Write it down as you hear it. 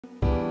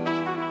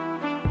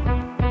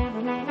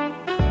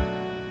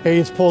Hey,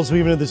 it's Paul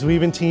Zweben of the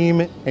Zweben team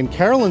and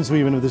Carolyn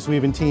Zweben of the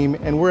Zweben team,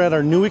 and we're at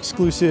our new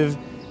exclusive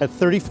at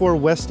 34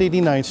 West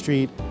 89th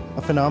Street,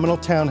 a phenomenal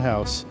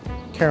townhouse.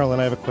 Carolyn,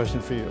 I have a question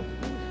for you.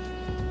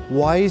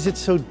 Why is it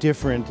so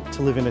different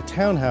to live in a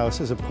townhouse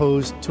as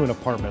opposed to an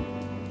apartment?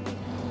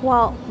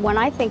 Well, when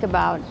I think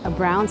about a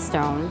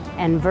brownstone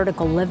and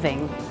vertical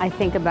living, I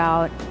think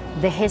about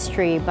the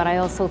history, but I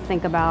also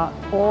think about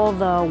all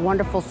the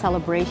wonderful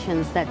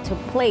celebrations that took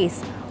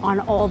place on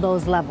all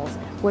those levels.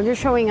 When you're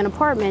showing an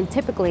apartment,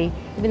 typically,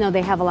 even though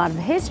they have a lot of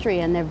history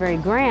and they're very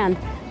grand,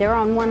 they're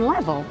on one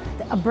level.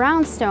 A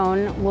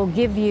brownstone will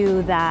give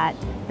you that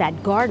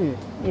garden.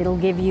 It'll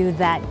give you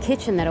that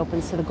kitchen that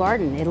opens to the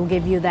garden. It'll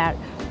give you that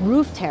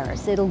roof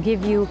terrace. It'll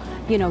give you,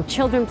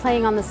 children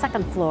playing on the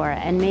second floor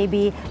and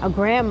maybe a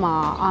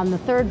grandma on the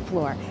third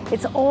floor.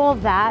 It's all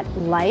that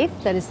life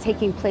that is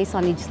taking place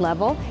on each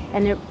level.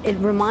 And it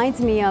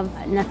reminds me of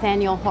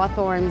Nathaniel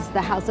Hawthorne's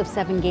The House of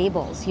Seven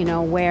Gables,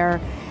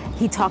 where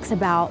he talks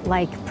about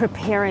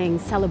preparing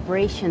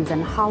celebrations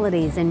and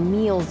holidays and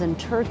meals and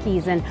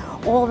turkeys and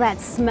all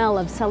that smell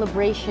of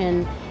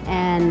celebration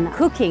and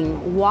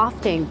cooking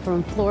wafting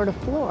from floor to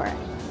floor.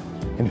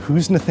 And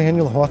who's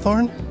Nathaniel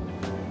Hawthorne?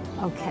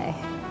 Okay.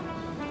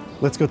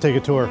 Let's go take a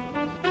tour.